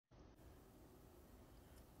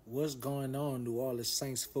What's going on, New Orleans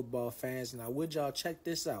Saints football fans? Now, would y'all check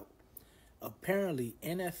this out? Apparently,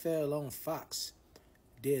 NFL on Fox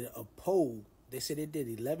did a poll. They said they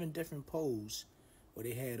did 11 different polls where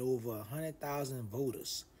they had over 100,000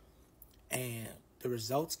 voters. And the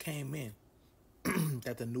results came in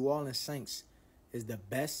that the New Orleans Saints is the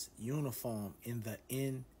best uniform in the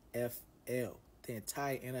NFL. The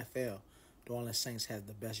entire NFL, New Orleans Saints has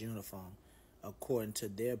the best uniform according to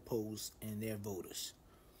their polls and their voters.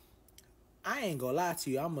 I ain't gonna lie to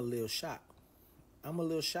you, I'm a little shocked.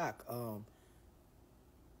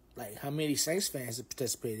 Like how many Saints fans have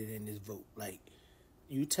participated in this vote? Like,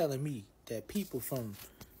 you telling me that people from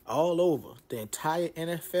all over the entire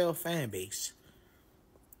NFL fan base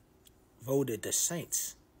voted the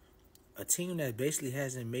Saints, a team that basically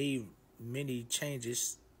hasn't made many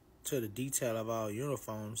changes to the detail of our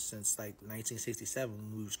uniforms since like 1967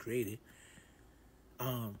 when we was created.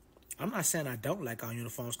 I'm not saying I don't like our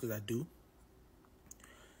uniforms, because I do.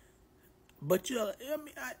 But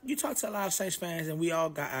you talk to a lot of Saints fans, and we all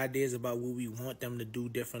got ideas about what we want them to do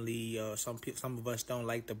differently. Some of us don't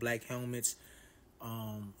like the black helmets,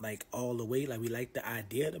 like all the way. Like, we like the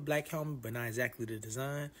idea of the black helmet, but not exactly the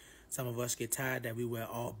design. Some of us get tired that we wear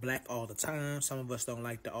all black all the time. Some of us don't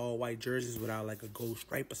like the all white jerseys without like a gold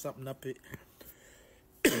stripe or something up it.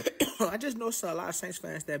 I just know a lot of Saints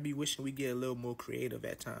fans that be wishing we get a little more creative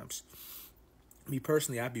at times. Me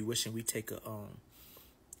personally, I be wishing we take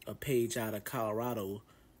a page out of Colorado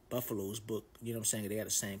Buffalo's book, you know what I'm saying? They got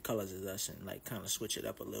the same colors as us, and like kind of switch it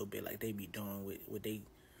up a little bit like they be doing with what they,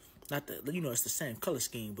 not the, it's the same color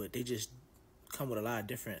scheme, but they just come with a lot of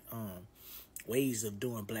different ways of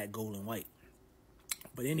doing black, gold, and white.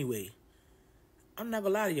 But anyway, I'm not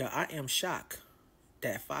gonna lie to y'all, I am shocked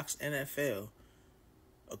that Fox NFL,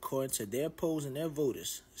 according to their polls and their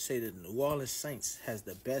voters, say that the New Orleans Saints has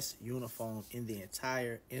the best uniform in the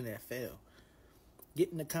entire NFL.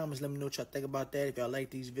 Get in the comments, let me know what y'all think about that. If y'all like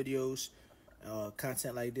these videos,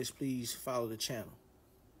 content like this, please follow the channel.